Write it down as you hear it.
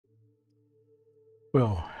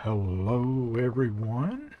Well, hello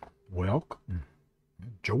everyone. Welcome.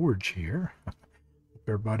 George here. Hope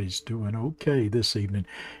everybody's doing okay this evening.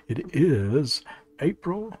 It is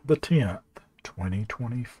April the 10th,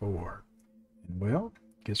 2024. And well,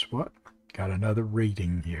 guess what? Got another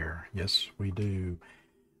reading here. Yes, we do.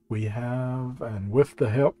 We have, and with the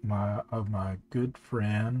help of my good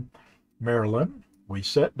friend Marilyn, we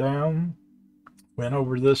sat down, went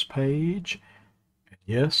over this page.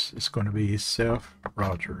 Yes, it's going to be Seth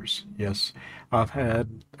Rogers. Yes, I've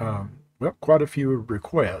had well, quite a few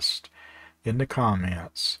requests in the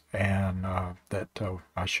comments, and that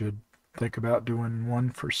I should think about doing one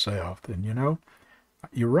for Seth. And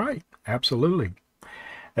you're right, absolutely.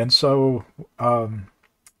 And so,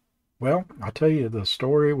 well, I tell you the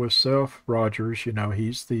story with Seth Rogers.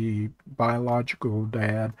 He's the biological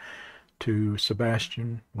dad to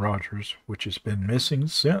Sebastian Rogers, which has been missing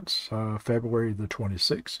since February the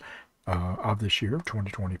 26th of this year,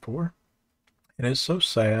 2024. And it's so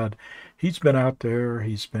sad. He's been out there.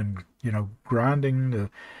 He's been, grinding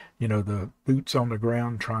the boots on the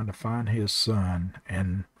ground trying to find his son.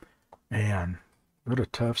 And man, what a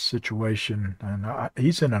tough situation. And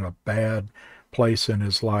he's in a bad place in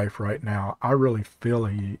his life right now. I really feel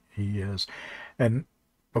he is. And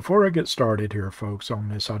before I get started here, folks, on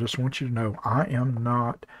this, I just want you to know I am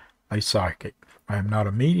not a psychic. I am not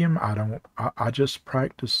a medium. I just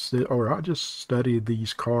practice it, or I just study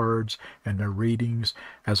these cards and their readings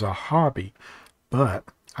as a hobby. But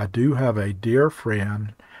I do have a dear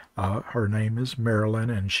friend. Her name is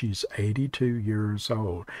Marilyn, and she's 82 years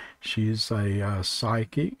old. She's a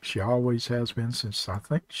psychic. She always has been since, I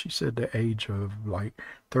think she said, the age of like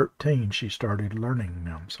 13 she started learning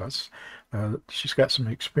them. So she's got some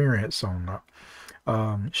experience on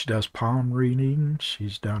that. She does palm reading.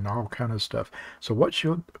 She's done all kind of stuff. So what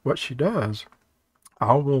she does,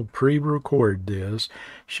 I will pre-record this.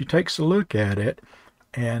 She takes a look at it,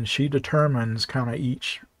 and she determines kind of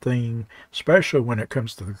each thing, especially when it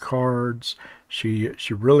comes to the cards. She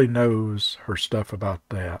really knows her stuff about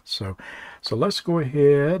that. So let's go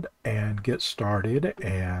ahead and get started,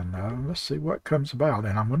 and let's see what comes about.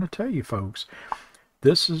 And I'm going to tell you, folks,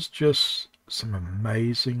 this is just some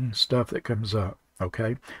amazing stuff that comes up.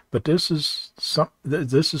 Okay, but this is not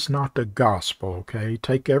the gospel. Okay,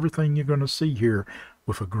 take everything you're going to see here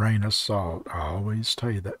with a grain of salt. I always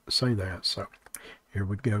tell you that, say that. So here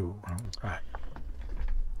we go. All right.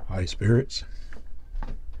 Hi, spirits.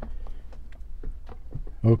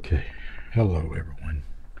 Okay. Hello, everyone.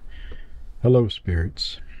 Hello,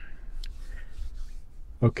 spirits.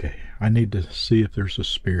 Okay, I need to see if there's a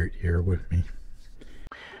spirit here with me.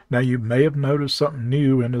 Now, you may have noticed something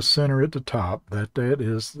new in the center at the top. That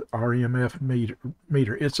is the REMF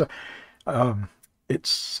meter.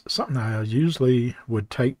 It's something I usually would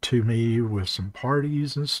take to me with some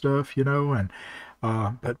parties and stuff, and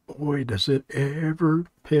but boy, does it ever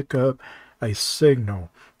pick up a signal.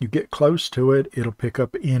 You get close to it, it'll pick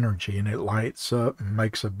up energy, and it lights up and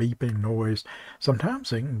makes a beeping noise.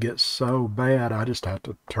 Sometimes it can get so bad I just have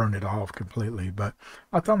to turn it off completely, but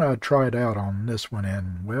I thought I'd try it out on this one,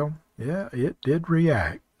 and well, yeah, it did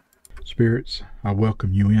react. Spirits, I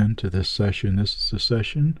welcome you into this session. This is a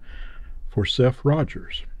session for Seth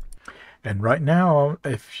Rogers. And right now,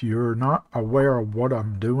 if you're not aware of what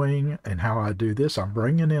I'm doing and how I do this, I'm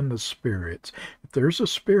bringing in the spirits. If there's a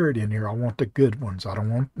spirit in here, I want the good ones. I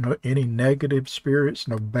don't want any negative spirits,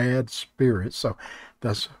 no bad spirits. So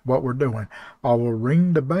that's what we're doing. I will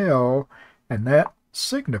ring the bell, and that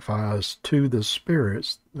signifies to the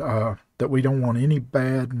spirits that we don't want any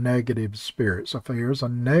bad negative spirits. If there's a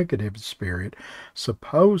negative spirit,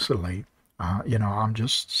 supposedly, I'm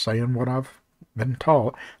just saying what I've been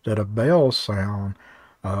taught, that a bell sound,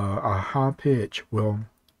 a high pitch, will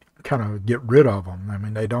kind of get rid of them. I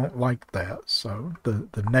mean, they don't like that. So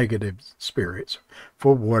the negative spirits,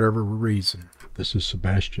 for whatever reason. This is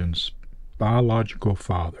Sebastian's biological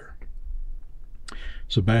father.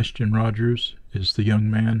 Sebastian Rogers is the young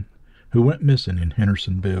man who went missing in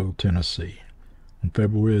Hendersonville, Tennessee on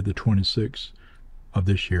February the 26th of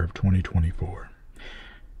this year of 2024.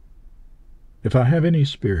 If I have any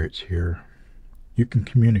spirits here, you can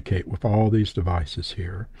communicate with all these devices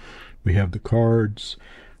here. We have the cards,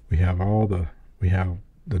 we have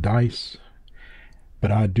the dice,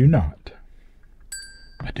 but I do not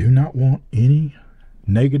want any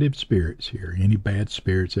negative spirits here, any bad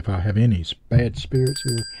spirits. If I have any bad spirits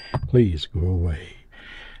here, please go away.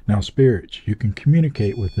 Now, spirits, you can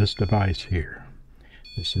communicate with this device here.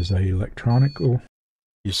 This is a electronical.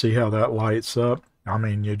 You see how that lights up? I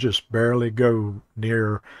mean, you just barely go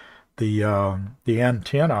near the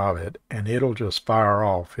antenna of it, and it'll just fire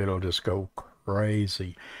off. It'll just go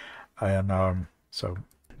crazy. And so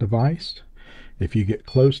device, if you get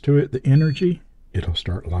close to it, the energy, it'll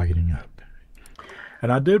start lighting up.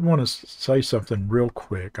 And I did want to say something real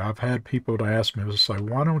quick. I've had people to ask me, to say,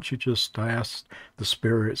 why don't you just ask the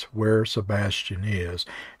spirits where Sebastian is?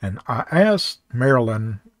 And I asked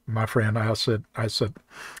Marilyn, my friend, I asked her, I said,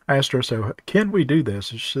 can we do this?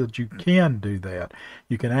 And she said, you can do that.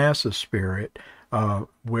 You can ask the spirit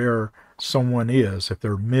where someone is, if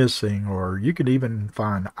they're missing, or you could even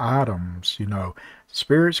find items, you know.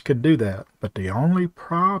 Spirits can do that. But the only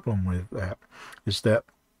problem with that is that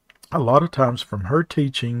a lot of times from her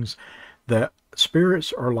teachings that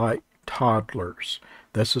spirits are like toddlers.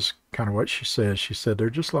 This is kind of what she says. She said they're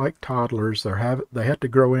just like toddlers. They have to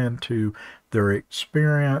grow into their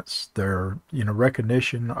experience, their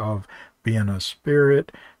recognition of being a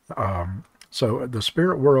spirit. So the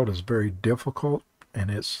spirit world is very difficult, and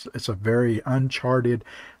it's a very uncharted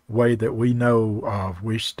way that we know of.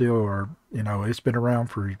 We still are, it's been around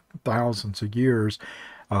for thousands of years.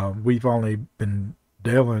 We've only been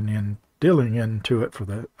dealing into it for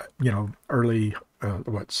the early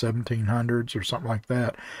 1700s or something like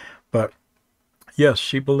that. But yes,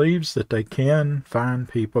 she believes that they can find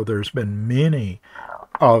people. There's been many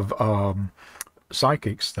of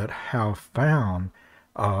psychics that have found,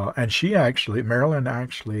 and Marilyn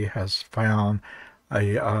actually has found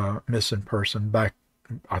a missing person back,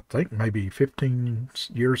 I think maybe 15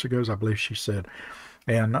 years ago, I believe she said.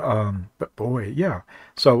 And but boy, yeah.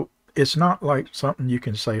 So it's not like something you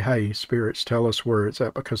can say, hey, spirits, tell us where it's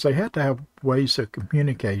at, because they had to have ways to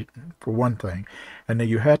communicate, for one thing. And then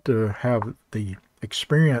you had to have the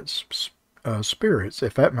experienced spirits,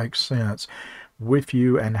 if that makes sense, with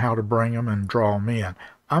you, and how to bring them and draw them in.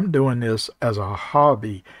 I'm doing this as a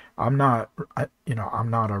hobby. I'm not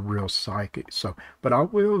a real psychic. But I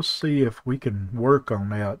will see if we can work on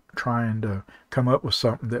that, trying to come up with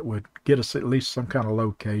something that would get us at least some kind of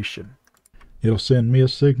location. It'll send me a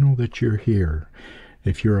signal that you're here,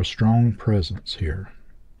 if you're a strong presence here.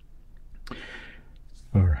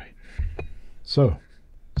 All right. So,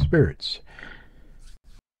 spirits,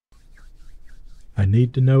 I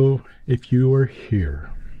need to know if you are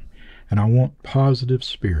here. And I want positive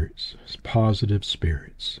spirits. Positive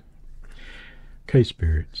spirits. Okay,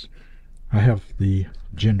 spirits. I have the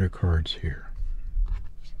gender cards here.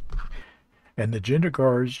 And the gender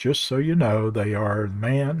cards, just so you know, they are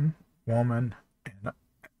man, woman,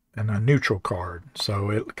 and a neutral card. So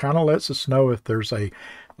it kind of lets us know if there's a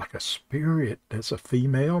spirit that's a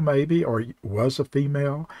female, maybe, or was a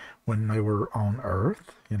female when they were on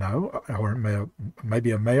Earth, or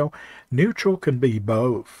maybe a male. Neutral can be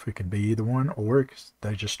both. It can be either one, or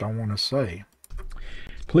they just don't want to say.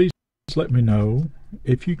 Please let me know,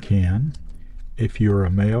 if you can, if you're a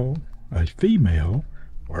male, a female,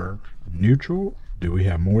 or neutral. Do we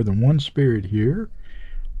have more than one spirit here,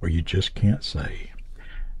 or you just can't say?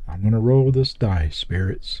 I'm going to roll this dice,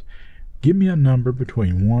 spirits. Give me a number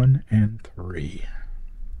between 1 and 3.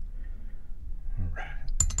 All right.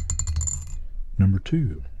 Number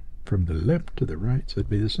 2. From the left to the right, so it'd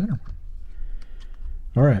be the center one.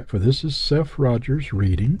 All right, for this is SETH Rogers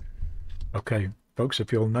reading. Okay, folks,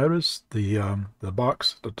 if you'll notice the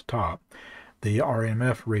box at the top, the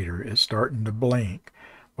RMF reader is starting to blink.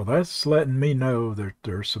 Well, that's letting me know that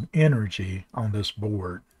there's some energy on this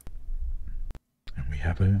board. And we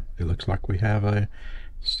have it looks like we have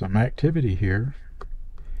some activity here.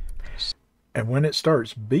 And when it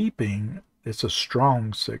starts beeping, it's a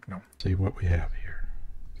strong signal. See what we have here.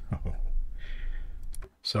 Oh.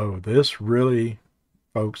 So this really,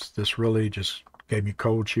 folks, this really just gave me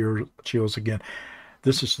cold chills again.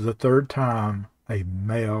 This is the third time a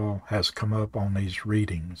male has come up on these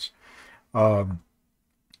readings. I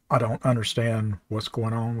don't understand what's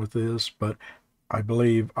going on with this, but I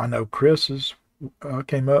know Chris's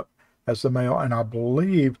came up as the male, and I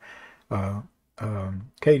believe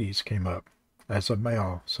Katie's came up as a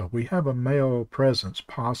male. So we have a male presence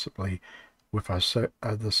possibly with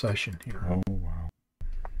the session here. Oh, wow.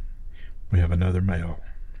 We have another male.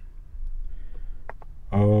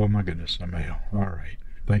 Oh, my goodness, a male. All right.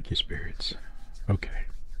 Thank you, spirits. Okay.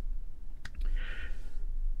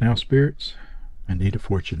 Now, spirits, I need a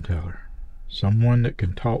fortune teller. Someone that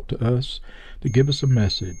can talk to us, to give us a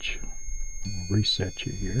message. I'll reset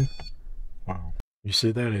you here. Wow. You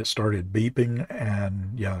see that? It started beeping,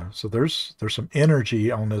 and yeah, so there's some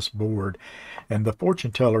energy on this board. And the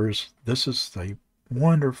fortune tellers, this is a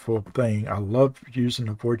wonderful thing. I love using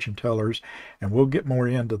the fortune tellers, and we'll get more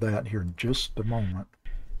into that here in just a moment.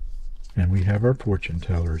 And we have our fortune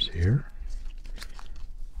tellers here.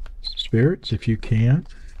 Spirits, if you can,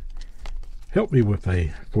 help me with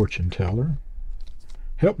a fortune teller.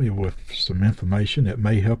 help me with some information that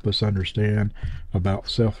may help us understand about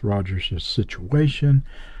Seth Rogers' situation.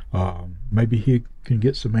 Maybe he can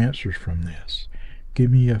get some answers from this.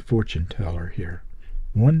 Give me a fortune teller here.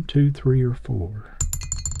 1, 2, 3, or 4.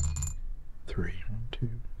 3. 1, 2,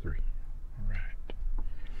 3. All right.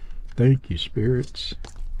 Thank you, spirits.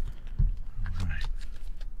 All right.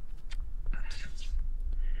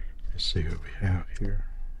 Let's see what we have here.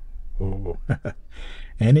 Oh,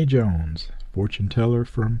 Annie Jones, fortune teller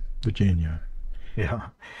from Virginia. Yeah.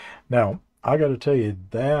 Now, I got to tell you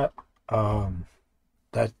that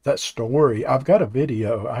that story. I've got a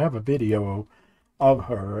video. I have a video of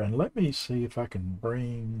her, and let me see if I can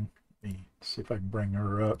bring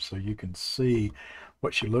her up so you can see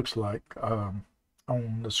what she looks like on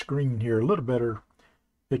the screen here. A little better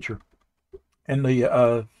picture. And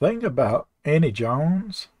the thing about Annie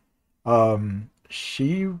Jones,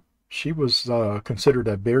 she was considered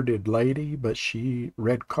a bearded lady, but she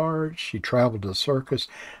read cards. She traveled a circus.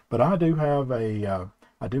 But I do have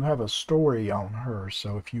a story on her.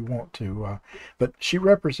 So if you want to, but she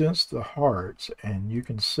represents the hearts, and you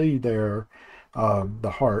can see there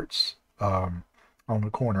the hearts on the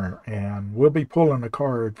corner. And we'll be pulling a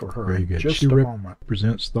card for her in just a moment. She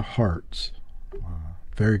represents the hearts.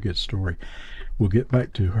 Very good story. We'll get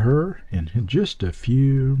back to her in just a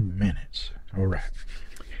few minutes. All right.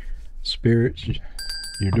 Spirits,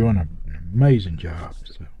 you're doing an amazing job.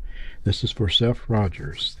 So this is for Seth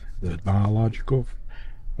Rogers, the biological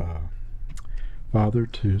father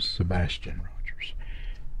to Sebastian Rogers.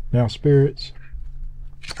 Now, spirits,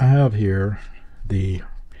 I have here the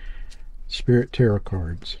spirit tarot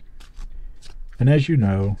cards. And as you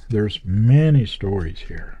know, there's many stories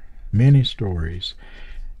here. Many stories.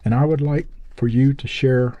 And I would like for you to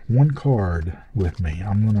share one card with me.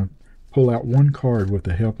 I'm going to pull out one card with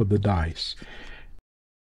the help of the dice.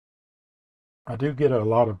 I do get a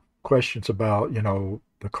lot of questions about,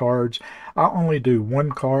 the cards. I only do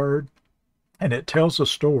one card, and it tells a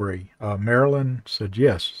story. Marilyn said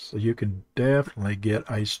yes, so you can definitely get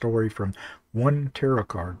a story from one tarot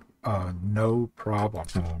card. No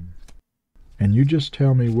problem. And you just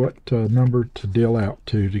tell me what number to deal out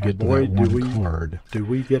to get to that one card. Do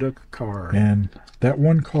we get a card? And that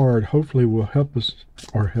one card hopefully will help us,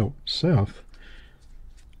 or help Seth,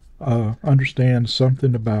 understand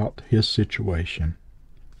something about his situation.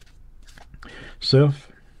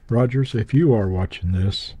 Seth Rogers, if you are watching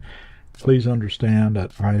this, please understand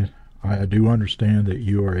that I do understand that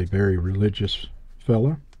you are a very religious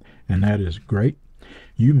fella, and that is great.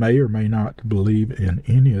 You may or may not believe in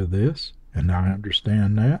any of this, and I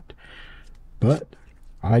understand that, but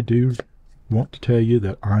I do want to tell you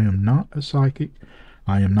that I am not a psychic.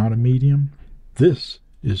 I am not a medium. This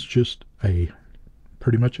is just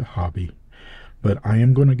pretty much a hobby, but I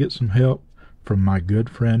am going to get some help from my good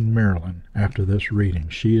friend Marilyn after this reading.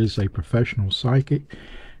 She is a professional psychic.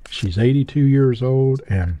 She's 82 years old,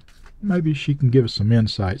 and maybe she can give us some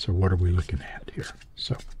insights of what are we looking at here.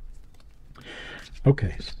 So,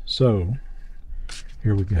 okay, so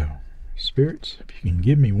here we go. Spirits, if you can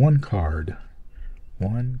give me one card.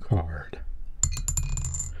 One card.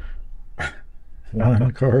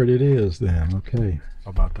 One card it is then. Okay.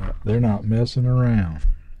 How about that? They're not messing around.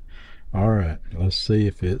 All right. Let's see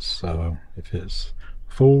if it's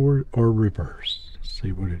forward or reverse. Let's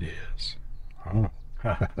see what it is. Oh.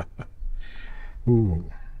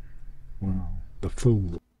 Ooh. Wow. The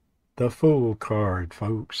Fool. The Fool card,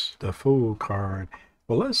 folks. The Fool card.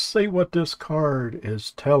 Well, let's see what this card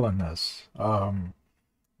is telling us. Let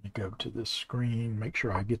me go to this screen, make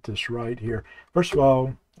sure I get this right here. First of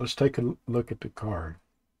all, let's take a look at the card.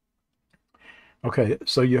 Okay,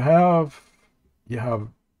 so you have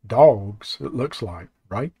dogs, it looks like,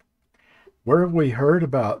 right? Where have we heard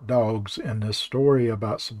about dogs in this story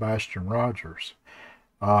about Sebastian Rogers?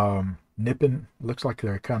 Nipping, looks like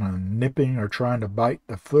they're kind of nipping or trying to bite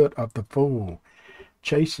the foot of the fool,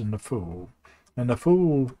 chasing the fool. And the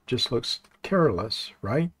fool just looks careless,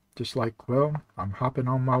 right? Just like, well, I'm hopping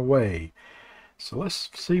on my way. So let's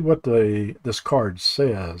see what this card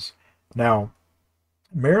says. Now,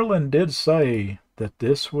 Marilyn did say that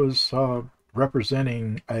this was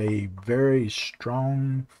representing a very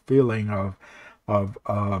strong feeling of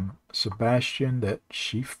Sebastian, that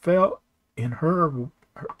she felt in her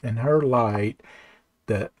light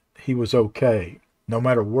that he was okay. No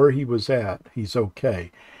matter where he was at, he's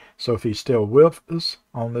okay. So if he's still with us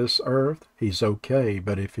on this earth, he's okay.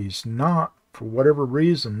 But if he's not, for whatever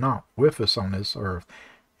reason, not with us on this earth,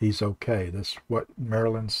 he's okay. That's what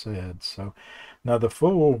Marilyn said. So now the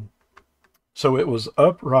Fool, so it was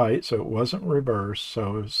upright, so it wasn't reversed.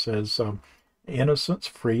 So it says innocence,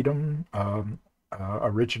 freedom,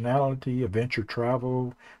 originality, adventure,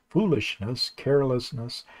 travel, foolishness,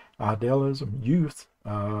 carelessness, idealism, youth,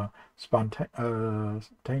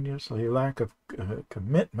 spontaneously lack of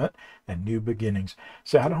commitment, and new beginnings.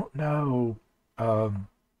 So I don't know.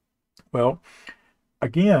 Well,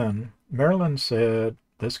 again, Marilyn said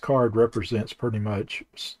this card represents pretty much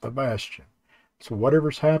Sebastian. So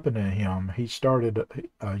whatever's happened to him, he started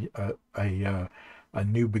a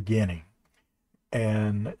new beginning.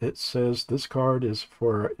 And it says this card is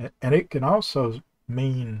for, and it can also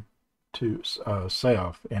mean to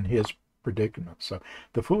self and his predicament. So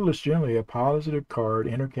the Fool is generally a positive card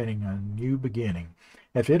indicating a new beginning.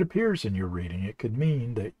 If it appears in your reading, it could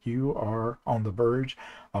mean that you are on the verge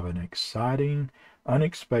of an exciting,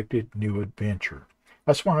 unexpected new adventure.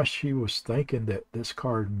 That's why she was thinking that this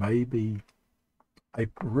card may be a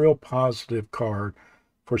real positive card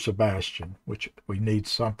for Sebastian, which we need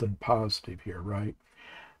something positive here, right?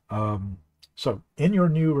 So in your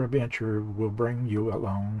new adventure will bring you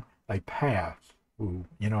along a path. Ooh,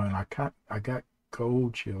 and I got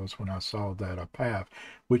cold chills when I saw that, a path,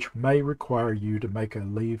 which may require you to make a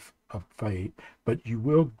leap of faith, but you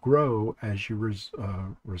will grow as you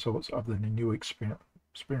results of the new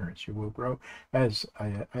experience. You will grow as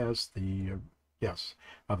the yes,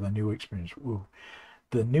 of the new experience. Ooh.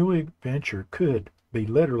 The new adventure could be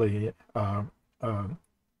literally a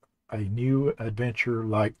new adventure,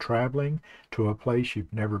 like traveling to a place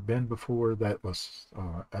you've never been before. That's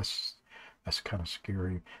kind of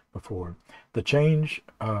scary before. The change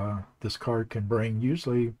this card can bring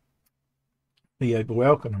usually be a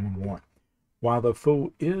welcoming one. While the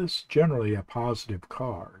Fool is generally a positive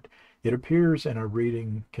card, it appears in a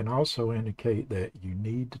reading can also indicate that you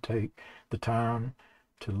need to take the time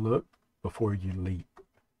to look before you leap.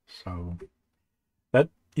 So that,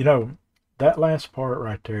 that last part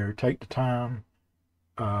right there, take the time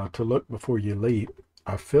to look before you leap.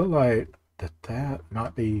 I feel like that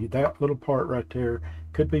might be, that little part right there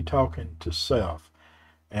could be talking to self.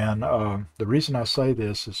 And the reason I say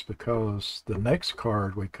this is because the next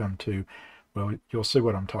card we come to, well, you'll see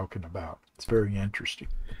what I'm talking about. It's very interesting.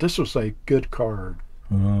 This was a good card.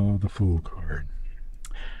 Oh, the Fool card.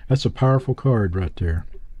 That's a powerful card right there.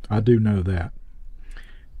 I do know that.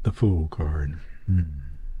 The Fool card.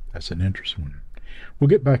 That's an interesting one. We'll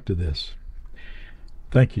get back to this.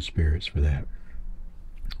 Thank you, spirits, for that.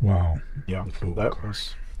 Wow. Yeah,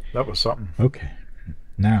 that was something. Okay.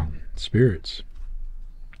 Now, spirits,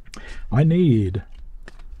 I need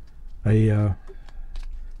a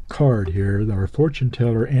card here. Our fortune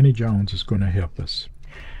teller, Annie Jones, is going to help us.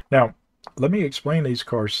 Now, let me explain these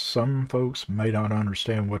cards. Some folks may not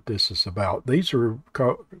understand what this is about. These are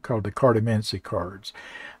called the cartomancy cards.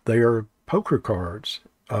 They are poker cards,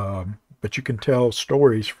 but you can tell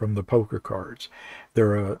stories from the poker cards.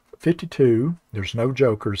 There are 52. There's no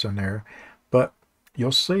jokers in there, but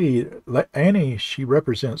you'll see Annie, she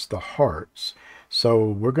represents the hearts. So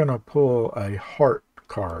we're going to pull a heart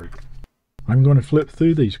card. I'm going to flip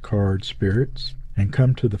through these cards, spirits, and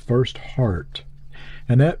come to the first heart.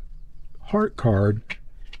 And that heart card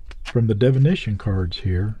from the divination cards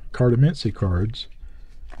here, cartomancy cards,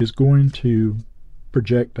 is going to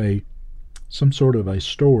project some sort of a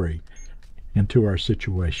story into our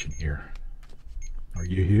situation here. Are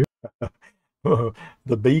you here?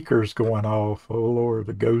 The beaker's going off. Oh Lord,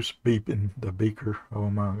 the ghost beeping, the beaker. Oh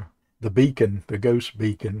my, the beacon, the ghost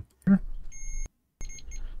beacon.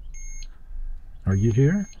 Are you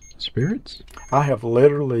here, spirits? I have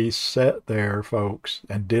literally sat there, folks,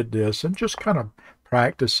 and did this and just kind of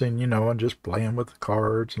practicing, and just playing with the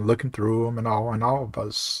cards and looking through them and all of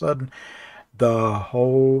a sudden the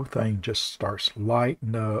whole thing just starts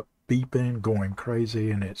lighting up, beeping, going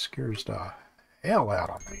crazy, and it scares the hell out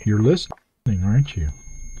of me. You're listening, aren't you?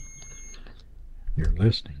 You're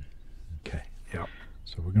listening. Okay. Yep.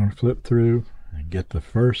 So we're going to flip through and get the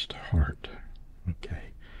first heart.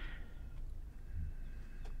 Okay.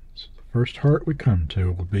 So the first heart we come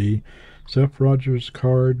to will be SETH Rogers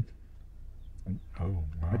card. Oh,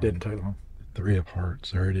 wow. It didn't take long. Three of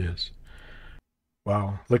Hearts. There it is.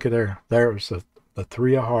 Wow. Look at there. There's the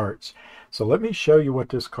Three of Hearts. So let me show you what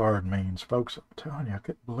this card means. Folks, I'm telling you, I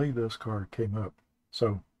couldn't believe this card came up.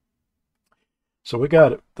 So we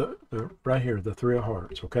got it, the right here, the Three of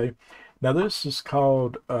Hearts, okay? Now this is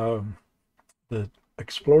called the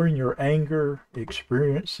exploring your anger,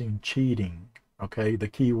 experiencing cheating, okay? The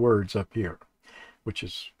key words up here, which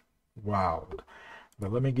is wild.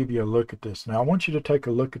 But let me give you a look at this. Now I want you to take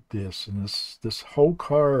a look at this, and this whole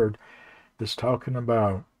card is talking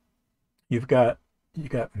about you got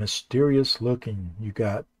mysterious looking, you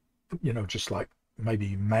got, just like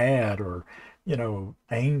maybe mad or you know,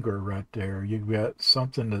 anger right there. You've got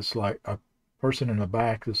something that's like a person in the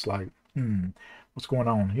back that's like, what's going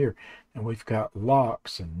on here? And we've got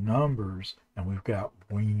locks and numbers, and we've got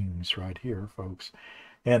wings right here, folks,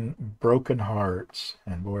 and broken hearts.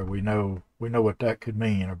 And boy, we know what that could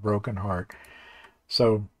mean, a broken heart.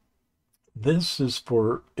 So this is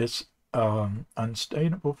for it's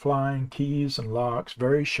unstable flying, keys and locks,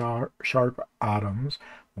 very sharp items,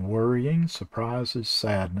 worrying, surprises,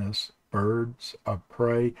 sadness, birds of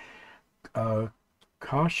prey, uh,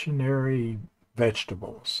 cautionary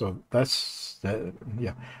vegetables. So that's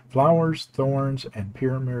yeah, flowers, thorns, and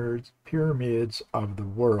pyramids of the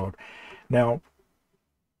world. Now,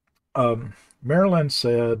 Marilyn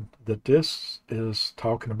said that this is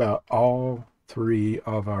talking about all three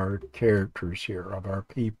of our characters here, of our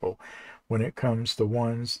people, when it comes to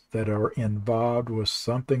ones that are involved with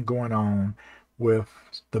something going on with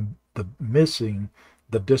the missing,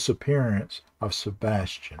 the disappearance of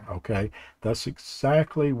Sebastian. Okay, that's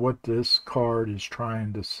exactly what this card is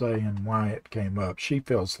trying to say and why it came up. She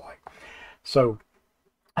feels like so.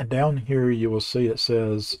 And down here you will see it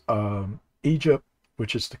says Egypt,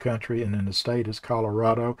 which is the country, and then the state is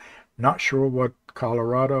Colorado. Not sure what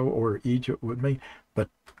Colorado or Egypt would mean, but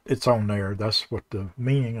it's on there. That's what the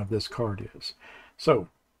meaning of this card is. So,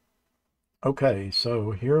 okay,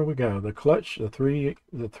 so here we go. The clutch, the three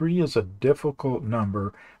is a difficult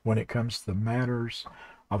number when it comes to the matters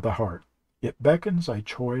of the heart. It beckons a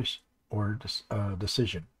choice or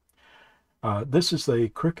decision. This is the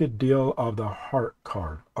crooked deal of the heart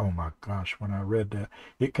card. Oh my gosh, when I read that,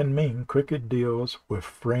 it can mean crooked deals with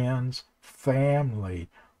friends, family,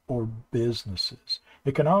 or businesses.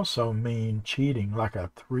 It can also mean cheating, like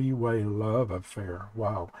a three-way love affair.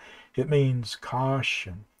 Wow. It means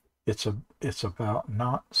caution. It's about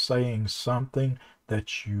not saying something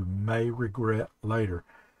that you may regret later.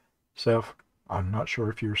 Self, I'm not sure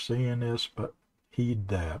if you're seeing this, but heed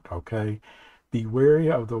that, okay? Be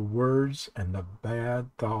wary of the words and the bad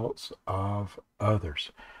thoughts of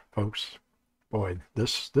others. Folks, boy,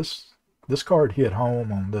 this card hit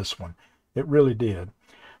home on this one. It really did.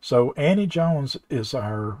 So Annie Jones is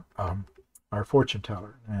our fortune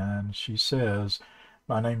teller, and she says,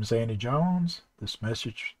 "My name is Annie Jones. This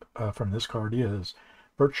message from this card is,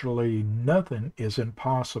 virtually nothing is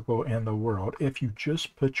impossible in the world if you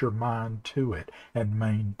just put your mind to it and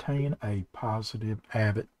maintain a positive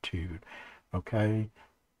attitude." Okay?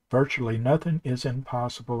 Virtually nothing is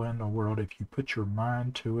impossible in the world if you put your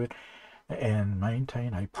mind to it and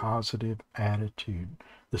maintain a positive attitude.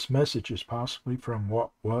 This message is possibly from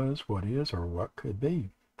what was, what is, or what could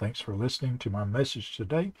be. Thanks for listening to my message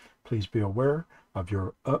today. Please be aware of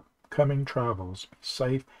your upcoming travels. Be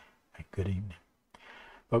safe and good evening.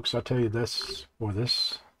 Folks, I tell you this, boy,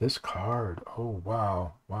 this card, oh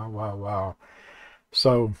wow, wow, wow, wow.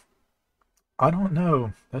 So I don't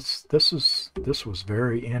know. This was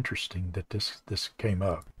very interesting that this came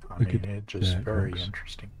up. I mean, it just very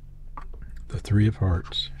interesting. The Three of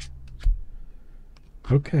Hearts.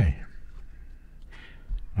 Okay.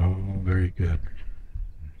 Oh, very good.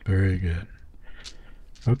 Very good.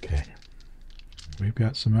 Okay. We've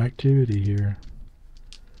got some activity here.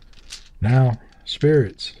 Now,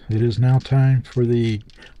 spirits, it is now time for the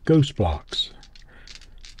ghost blocks.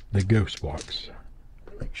 The ghost blocks.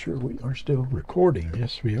 Make sure we are still recording.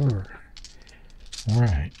 Yes, we are. All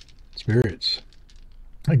right. Spirits.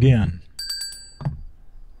 Again,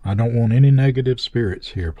 I don't want any negative spirits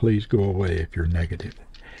here. Please go away if you're negative.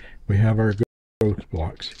 We have our ghost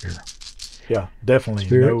blocks here. Yeah, definitely.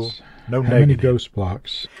 Spirits, no how negative. many ghost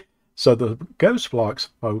blocks? So the ghost blocks,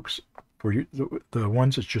 folks, for you, the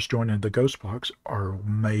ones that's just joined in, the ghost blocks are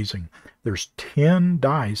amazing. There's 10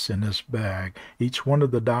 dice in this bag. Each one of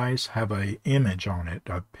the dice have a image on it,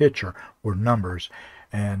 a picture or numbers.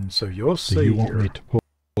 And so you'll see. So you want me to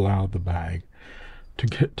pull out of the bag to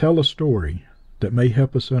tell a story that may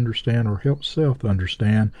help us understand or help Seth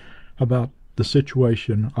understand about the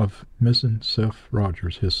situation of missing Seth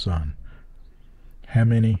Rogers, his son. How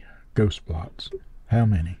many ghost blocks? How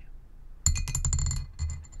many?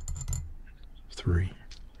 3.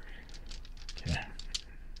 Okay.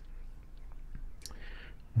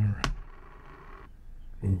 All right.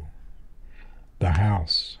 Ooh. The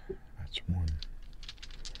house. That's 1.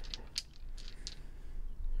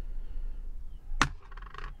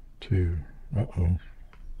 2. Uh-oh.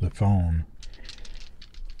 The phone.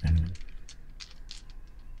 And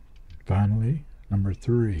finally, number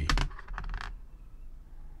 3.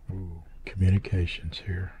 Ooh, communications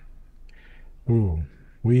here. Ooh,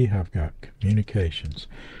 we have got communications.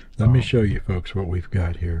 Let me show you folks what we've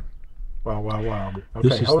got here. Wow, wow, wow.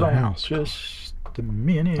 This Okay, is hold the on house. just a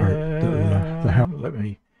minute. All right, the house. Let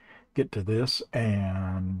me get to this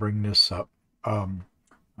and bring this up. I'm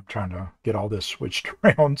trying to get all this switched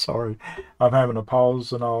around. Sorry, I'm having a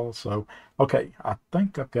pause and all. So, okay, I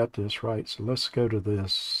think I've got this right. So let's go to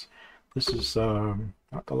this. This is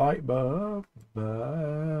not the light bulb, but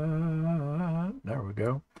there we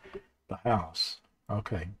go. The house.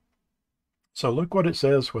 Okay. So look what it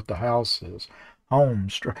says what the house is. Home.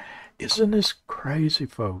 Isn't this crazy,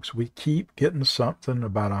 folks? We keep getting something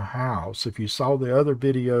about a house. If you saw the other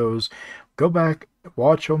videos, go back,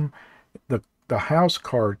 watch them. The house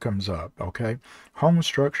card comes up, okay? Home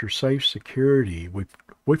structure, safe, security.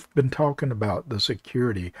 We've been talking about the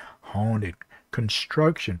security, haunted,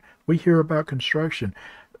 construction. We hear about construction.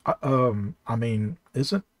 I mean,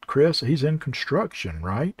 isn't Chris? He's in construction,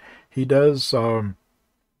 right? He does.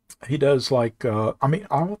 He does like I mean,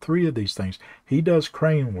 all three of these things. He does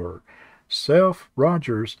crane work. SETH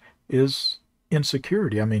Rogers is in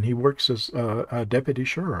security. I mean, he works as a deputy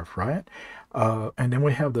sheriff, right? And then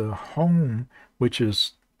we have the home, which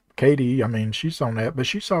is Katie. I mean, she's on that, but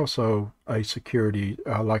she's also a security,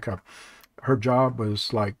 her job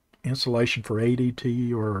was like insulation for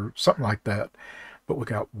ADT or something like that. But we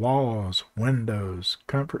got walls, windows,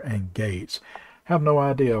 comfort, and gates. Have no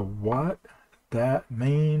idea what that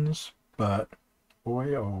means, but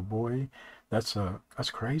boy, oh boy, that's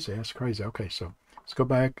crazy. That's crazy. Okay, so let's go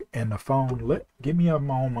back in the phone. Give me a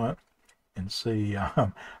moment and see.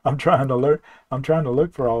 I'm trying to learn. I'm trying to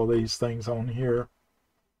look for all these things on here,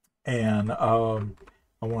 and I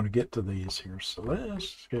want to get to these here. So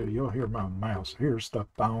let's go. You'll hear my mouse. Here's the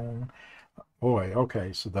phone. Boy,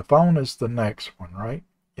 okay. So the phone is the next one, right?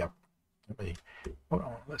 Yep. Let me hold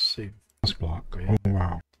on. Let's see. Block. Oh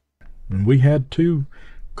wow. And we had 2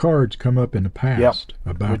 cards come up in the past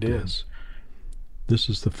about this. This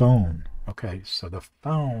is the phone. Okay, so the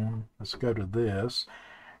phone, let's go to this,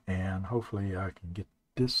 and hopefully I can get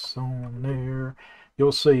this on there.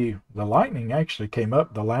 You'll see the lightning actually came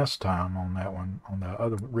up the last time on that one, on the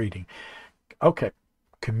other reading. Okay,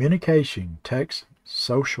 communication, text,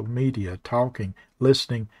 social media, talking,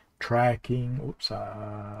 listening, tracking. Oops,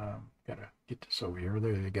 I gotta get this over here.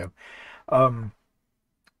 There you go.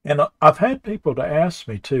 And I've had people to ask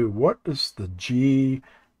me too, what does the G,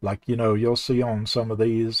 like, you know, you'll see on some of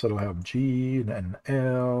these that'll have G and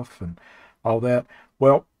F and all that.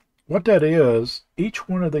 Well, what that is, each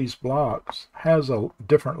one of these blocks has a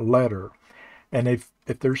different letter. And if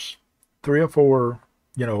there's 3 or 4,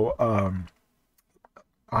 you know,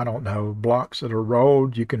 I don't know, blocks that are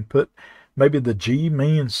rolled, you can put, maybe the G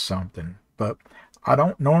means something. But I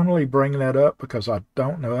don't normally bring that up because I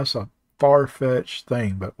don't know. That's a far-fetched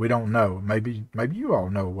thing, but we don't know. Maybe you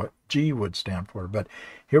all know what G would stand for. But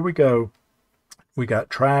here we go. We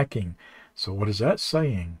got tracking. So what is that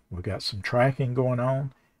saying? We got some tracking going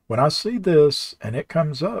on. When I see this and it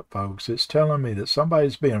comes up, folks, it's telling me that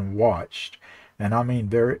somebody's being watched, and I mean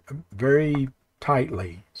very, very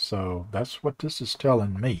tightly. So that's what this is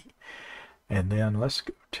telling me. And then let's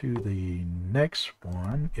go to the next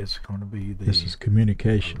one. It's going to be the, this is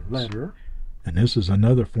communication letter. And this is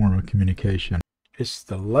another form of communication. It's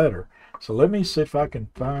the letter. So let me see if I can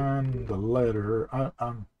find the letter.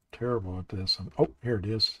 I'm terrible at this. Oh, here it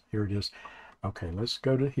is. Here it is. Okay, let's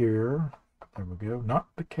go to here. There we go. Not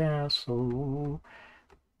the castle.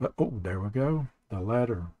 But, oh, there we go. The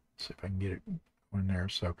letter. Let's see if I can get it in there.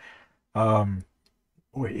 So,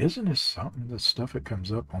 boy, isn't this something, the stuff that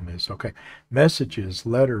comes up on this? Okay. Messages,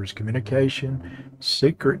 letters, communication,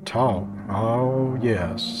 secret talk. Oh,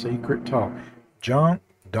 yes, secret talk. Junk,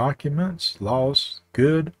 documents, lost,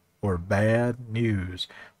 good or bad news.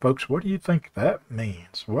 Folks, what do you think that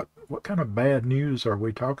means? What kind of bad news are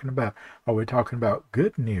we talking about? Are we talking about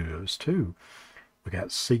good news, too? We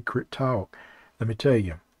got secret talk. Let me tell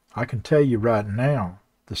you, I can tell you right now,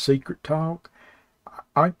 the secret talk,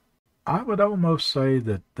 I would almost say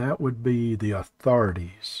that that would be the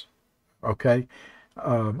authorities, okay?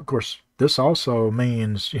 Of course, this also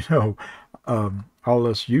means, you know, all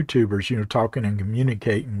us YouTubers, you know, talking and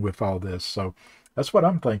communicating with all this. So that's what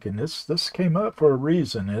I'm thinking. This came up for a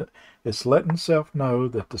reason. It's letting self know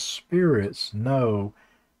that the spirits know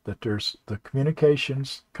that there's the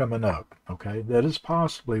communications coming up, okay? That is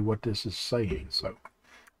possibly what this is saying. So,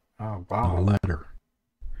 oh, wow. A letter.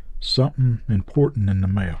 Something important in the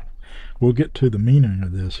mail. We'll get to the meaning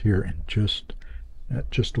of this here in just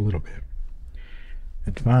a little bit.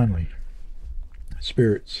 And finally,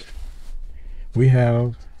 spirits, we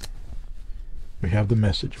have the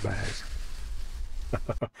message bag.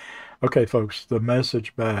 Okay, folks, the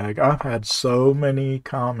message bag. I've had so many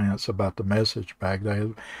comments about the message bag.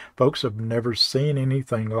 Folks have never seen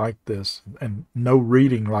anything like this and no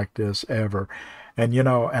reading like this ever. And,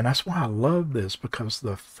 and that's why I love this, because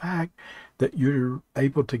the fact that you're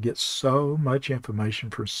able to get so much information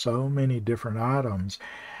for so many different items.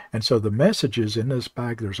 And so the messages in this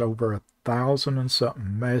bag, there's over 1,000 and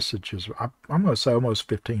something messages. I'm going to say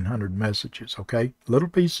almost 1,500 messages, okay? Little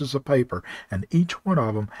pieces of paper, and each one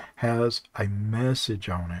of them has a message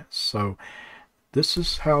on it. So this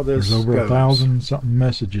is how this There's over goes. 1,000 and something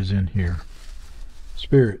messages in here.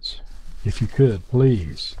 Spirits, if you could,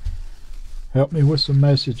 please help me with some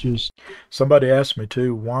messages. Somebody asked me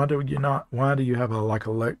too, why do you have a like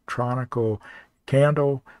electronical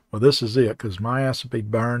candle? Well, this is it, because my ass would be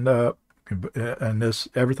burned up, and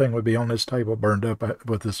everything would be on this table burned up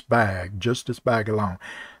with this bag, just this bag alone.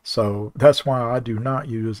 So that's why I do not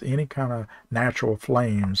use any kind of natural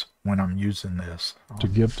flames when I'm using this. To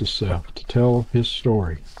give to self, to tell his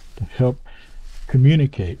story, to help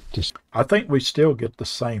communicate to I think we still get the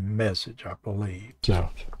same message, I believe.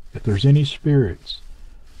 self. If there's any spirits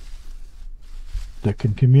that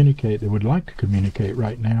can communicate, that would like to communicate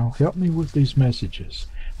right now, help me with these messages.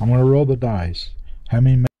 I'm going to roll the dice. How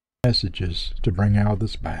many messages to bring out of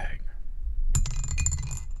this bag?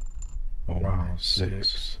 Oh, Wow, 6.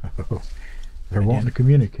 6. Oh, they're wanting to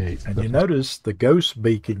communicate. And you notice the ghost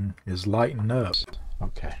beacon is lighting up.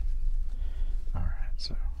 Okay. All right,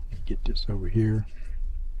 so let me get this over here.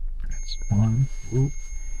 That's 1. Whoop.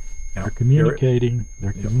 Now, They're communicating.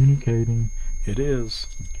 They're communicating. it is.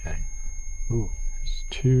 Okay. Ooh, it's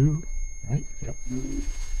 2. Right? Yep.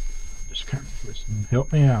 Just kind of listen.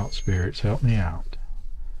 Help me out, spirits. Help me out.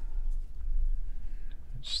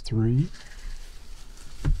 It's 3.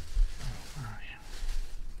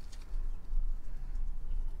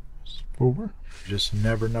 It's 4. Just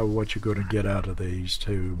never know what you're going to get out of these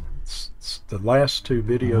two. The last 2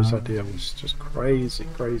 videos I did was just crazy.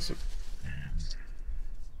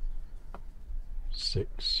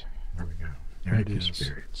 6. There we go. There Thank it you, is.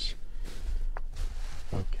 spirits.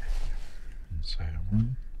 Okay. So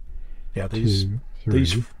 1, Yeah, 2, these 3,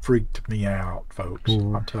 these freaked me out, folks.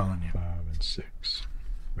 4, I'm telling you. 5, and 6.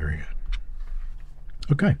 Very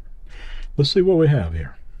good. Okay. Let's see what we have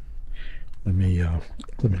here. Let me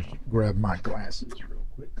grab my glasses real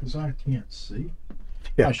quick, because I can't see.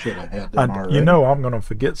 Yeah. I should have had them already. You know I'm going to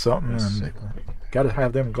forget something, Let's see. and got to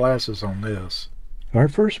have them glasses on this. Our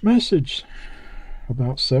first message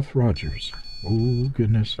about SETH Rogers. Oh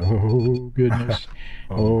goodness, oh goodness,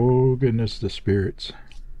 oh goodness, the spirits.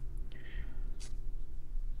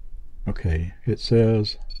 Okay, it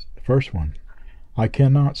says, the first one, I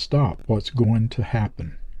cannot stop what's going to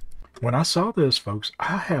happen. When I saw this, folks,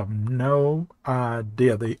 I have no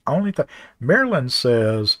idea. The only thing, Marilyn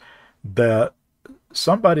says that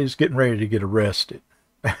somebody's getting ready to get arrested.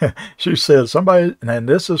 She said somebody, and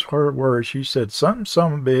this is her word, she said some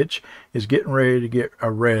bitch is getting ready to get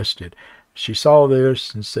arrested. She saw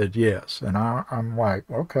this and said yes, and I'm like,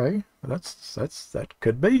 okay, that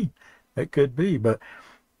could be, but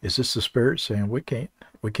is this the spirit saying we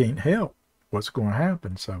can't help what's going to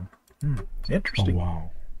happen? So interesting. Oh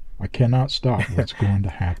wow, I cannot stop what's going to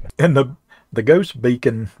happen. And the ghost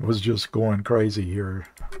beacon was just going crazy here.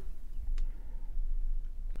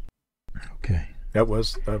 Okay. That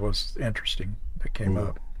was interesting. That came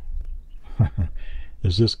up.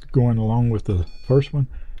 Is this going along with the first one?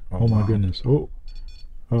 Oh my goodness. Oh.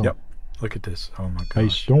 Yep. Look at this. Oh my gosh. A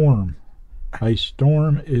storm. A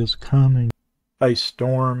storm is coming. A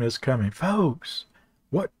storm is coming. Folks,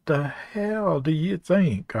 what the hell do you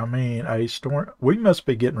think? I mean, a storm. We must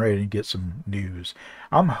be getting ready to get some news.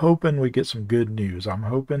 I'm hoping we get some good news. I'm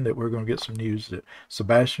hoping that we're going to get some news that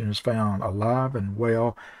Sebastian is found alive and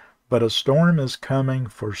well. But a storm is coming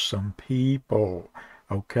for some people,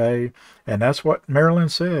 okay? And that's what Marilyn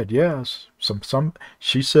said. Yes,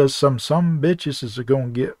 she says some bitches is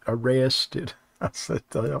going to get arrested. I said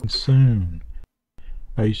that. Soon.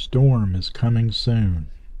 A storm is coming soon.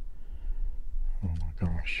 Oh my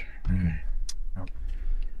gosh. Okay.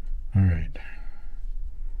 All right.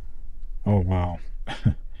 Oh wow.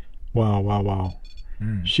 Wow.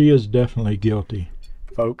 She is definitely guilty.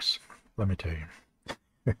 Folks, let me tell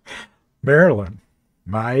you. Marilyn,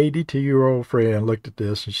 my 82-year-old friend, looked at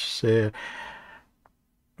this and she said,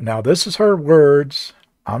 now this is her words,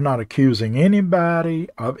 I'm not accusing anybody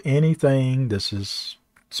of anything, this is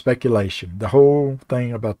speculation. The whole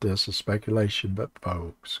thing about this is speculation, but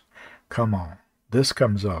folks, come on. This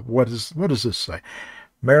comes up. What does this say?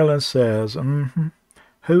 Marilyn says,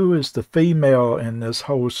 who is the female in this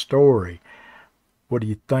whole story? What do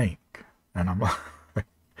you think? And I'm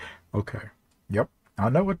Okay. Yep. I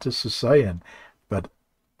know what this is saying, but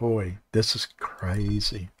boy, this is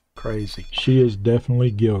crazy. Crazy. She is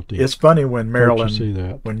definitely guilty. It's funny when Marilyn, Folks, you see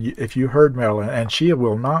that. if you heard Marilyn, and she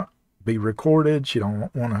will not be recorded, she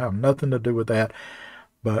don't want to have nothing to do with that,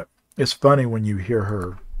 but it's funny when you hear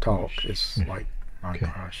her talk. It's like, my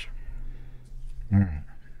gosh. All right.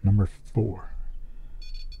 Number 4.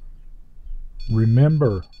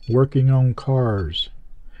 Remember working on cars.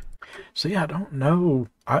 See, I don't know.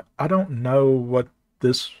 I don't know what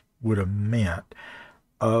this would have meant.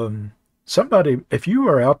 Somebody, if you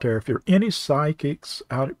are out there, if there are any psychics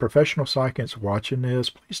out, professional psychics watching this,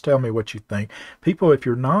 please tell me what you think. People, if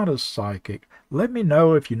you're not a psychic, let me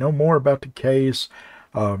know if you know more about the case,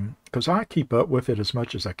 because I keep up with it as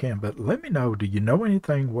much as I can. But let me know, do you know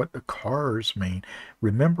anything what the cars mean?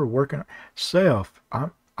 Remember working, Seth,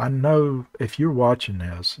 I know if you're watching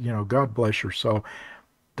this, you know, God bless your soul.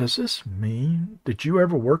 Does this mean, did you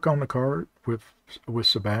ever work on the car with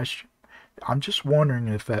Sebastian? I'm just wondering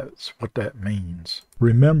if that's what that means.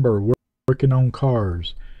 Remember working on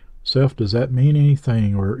cars. Seth, does that mean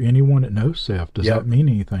anything? Or anyone that knows Seth, does that mean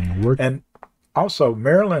anything? And also,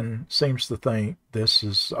 Marilyn seems to think this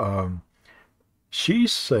is, she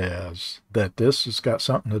says that this has got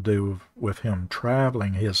something to do with him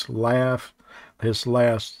traveling his last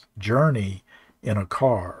journey in a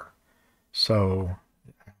car. So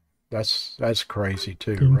that's crazy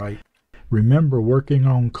too, right? Remember working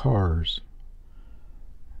on cars.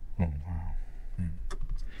 Oh, wow.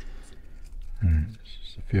 This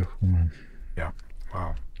is the 5th one. Yeah.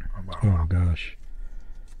 Wow. Oh, gosh.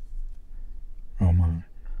 Oh, my.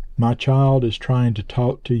 My child is trying to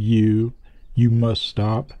talk to you. You must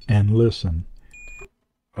stop and listen.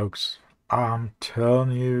 Folks, I'm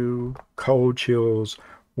telling you, cold chills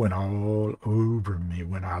went all over me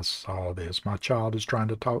when I saw this. My child is trying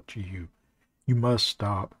to talk to you. You must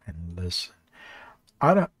stop and listen.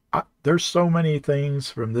 There's so many things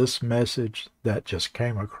from this message that just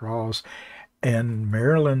came across. And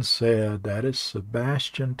Marilyn said that is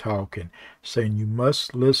Sebastian talking, saying you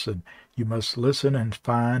must listen. You must listen and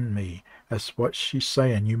find me. That's what she's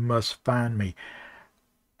saying. You must find me.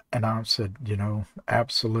 And I said, you know,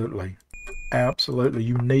 absolutely. Absolutely.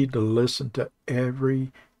 You need to listen to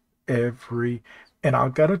every, and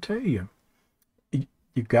I've got to tell you,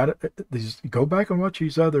 you got to go back and watch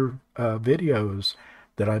these other videos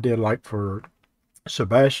that I did, like for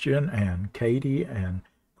Sebastian and Katie and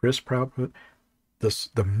Chris Proudfoot.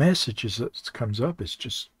 The messages that comes up is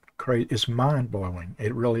just crazy. It's mind-blowing.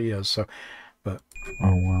 It really is. So, but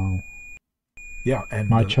oh, wow. Yeah, and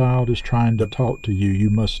my child is trying to talk to you. You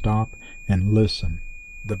must stop and listen.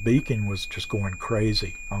 The beacon was just going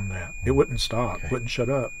crazy on that. It wouldn't stop, wouldn't shut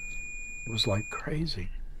up. It was like crazy.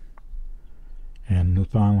 And the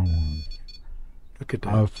final one. Look at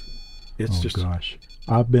that. It's just, gosh.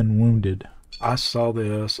 I've been wounded. I saw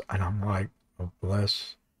this and I'm like, oh,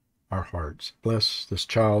 bless our hearts. Bless this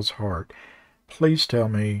child's heart. Please tell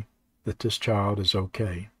me that this child is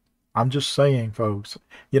okay. I'm just saying, folks,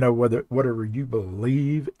 you know, whatever you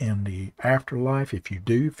believe in the afterlife, if you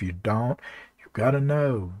do, if you don't, you've got to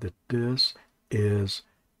know that this is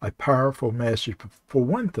a powerful message. For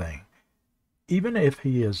one thing, even if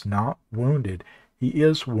he is not wounded, he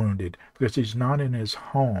is wounded because he's not in his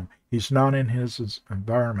home. He's not in his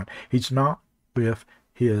environment. He's not with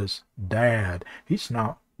his dad. He's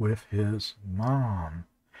not with his mom.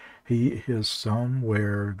 He is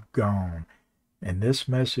somewhere gone. And this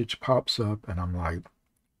message pops up and I'm like,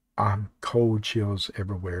 I'm cold chills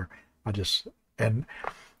everywhere. And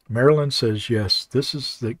Marilyn says, yes, this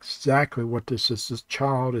is exactly what this is. This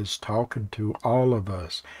child is talking to all of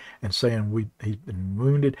us and saying he's been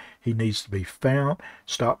wounded. He needs to be found.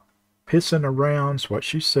 Stop pissing around is what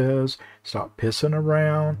she says. Stop pissing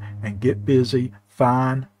around and get busy.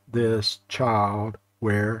 Find this child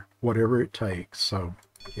whatever it takes. So,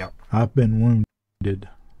 yeah. I've been wounded.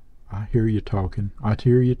 I hear you talking. I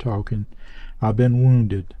hear you talking. I've been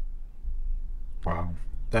wounded. Wow.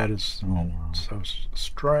 That is so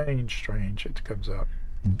strange it comes up.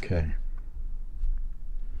 Okay.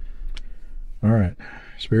 All right.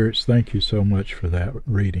 Spirits, thank you so much for that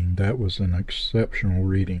reading. That was an exceptional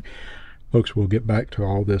reading. Folks, we'll get back to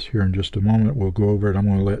all this here in just a moment. We'll go over it. I'm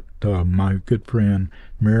going to let my good friend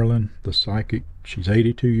Marilyn, the psychic, she's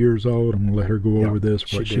 82 years old. I'm going to let her go over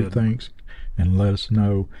this, what she thinks, and let us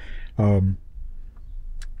know.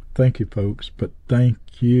 Thank you, folks, but thank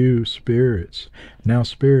you, spirits. Now,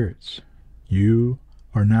 spirits, you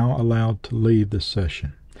are now allowed to leave this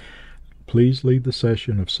session. Please leave the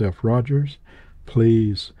session of SETH Rogers.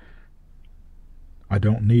 Please, I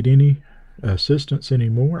don't need any assistance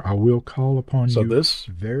anymore, I will call upon So you this,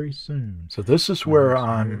 very soon. so this is I where have some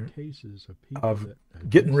more I'm cases of people of that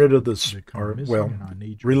getting rid of this, become or missing, well, and I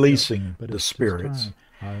need your help. releasing But the at this spirits.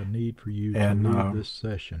 time, I need for you to And leave this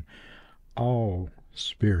session. All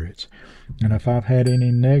spirits. And if I've had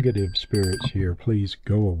any negative spirits here, please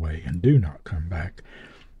go away and do not come back.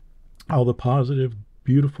 All the positive,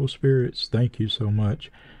 beautiful spirits, thank you so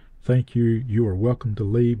much. Thank you. You are welcome to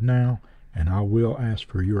leave now, and I will ask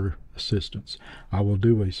for your assistance. I will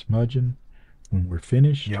do a smudging when we're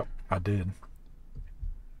finished. Yep, I did.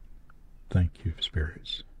 Thank you,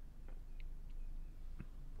 spirits.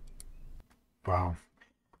 Wow.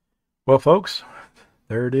 Well, folks,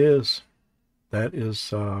 there it is. That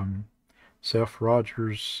is SETH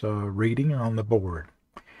Rogers' reading on the board.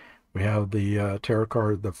 We have the tarot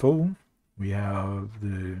card, the Fool. We have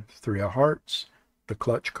the Three of Hearts, the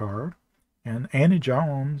Clutch card, and Annie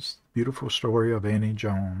Jones. Beautiful story of Annie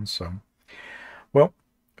Jones. So, well,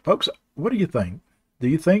 folks, what do you think? Do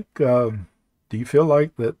you think? Do you feel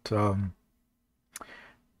like that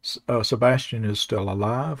Sebastian is still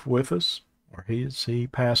alive with us, or he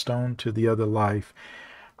passed on to the other life?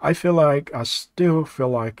 I still feel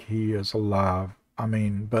like he is alive. I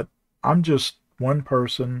mean, but I'm just one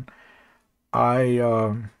person.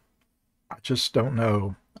 I just don't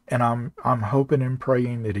know, and I'm hoping and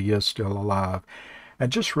praying that he is still alive.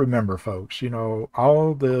 And just remember, folks,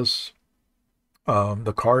 all this,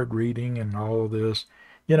 the card reading and all of this,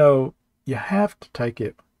 you have to take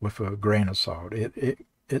it with a grain of salt.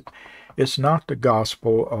 It's not the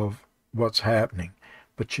gospel of what's happening,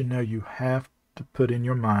 but you have to put in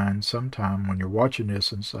your mind sometime when you're watching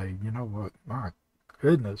this and say, you know what, my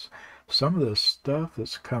goodness, some of this stuff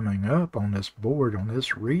that's coming up on this board, on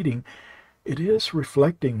this reading, it is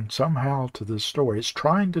reflecting somehow to this story. It's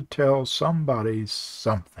trying to tell somebody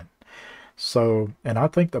something. So, and I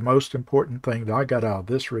think the most important thing that I got out of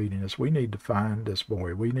this reading is we need to find this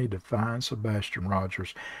boy. We need to find Sebastian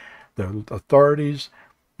Rogers. The authorities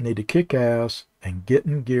need to kick ass and get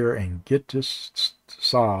in gear and get this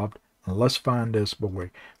solved. And let's find this boy.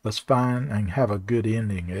 Let's find and have a good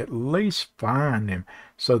ending. At least find him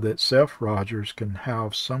so that SETH Rogers can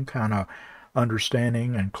have some kind of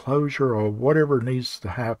understanding and closure or whatever needs to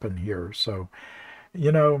happen here. So,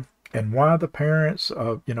 and why the parents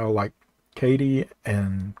of, like Katie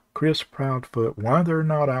and Chris Proudfoot, why they're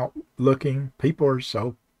not out looking, people are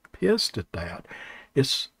so pissed at that.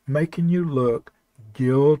 It's making you look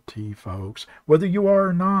guilty, folks. Whether you are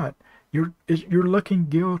or not, you're looking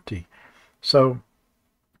guilty. So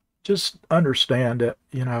just understand that,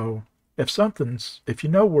 if you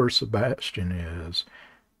know where Sebastian is,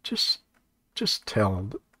 just tell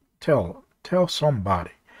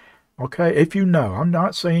somebody. Okay, if you know. I'm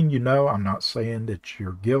not saying you know. I'm not saying that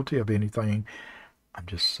you're guilty of anything. I'm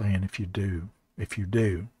just saying if you do,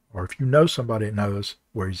 or if you know somebody that knows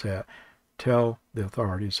where he's at, tell the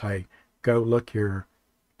authorities, hey, go look here.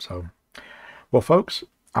 So, well, folks,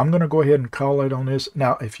 I'm going to go ahead and call it on this.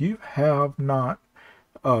 Now, if you have not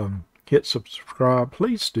hit subscribe,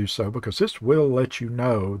 please do so, because this will let you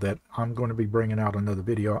know that I'm going to be bringing out another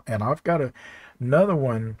video. And I've got another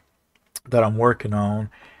one that I'm working on,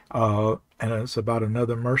 and it's about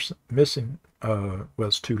another missing, well,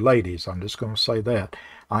 it's two ladies. I'm just going to say that.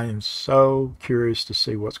 I am so curious to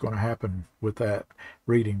see what's going to happen with that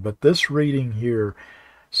reading. But this reading here,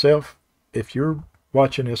 if you're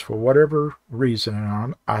watching this for whatever reason,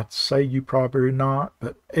 and I'd say you probably not,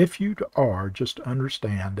 but if you are, just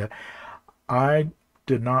understand that I'm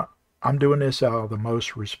doing this out of the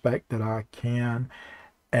most respect that I can,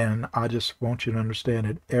 and I just want you to understand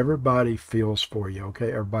that everybody feels for you,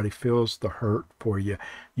 okay? Everybody feels the hurt for you.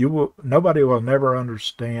 Nobody will never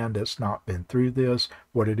understand that's not been through this,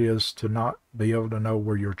 what it is to not be able to know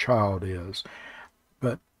where your child is.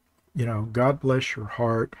 But God bless your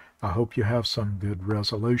heart. I hope you have some good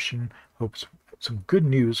resolution. Hope some good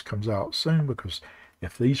news comes out soon, because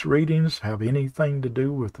if these readings have anything to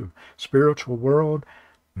do with the spiritual world,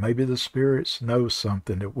 maybe the spirits know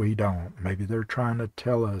something that we don't. Maybe they're trying to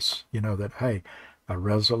tell us, that, hey, a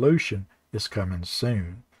resolution is coming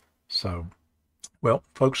soon. So, well,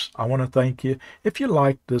 folks, I want to thank you. If you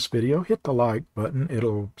liked this video, hit the like button.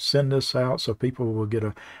 It'll send this out so people will get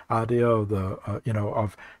an idea of the,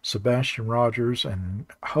 of Sebastian Rogers, and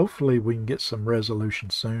hopefully we can get some resolution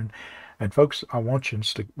soon. And folks, I want you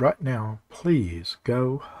to right now, please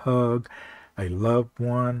go hug a loved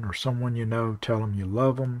one or someone you know. Tell them you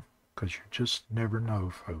love them, because you just never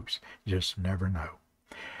know, folks. You just never know.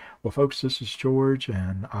 Well, folks, this is George,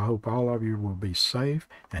 and I hope all of you will be safe.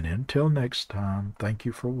 And until next time, thank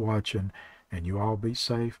you for watching, and you all be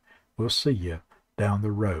safe. We'll see you down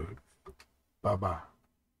the road. Bye-bye.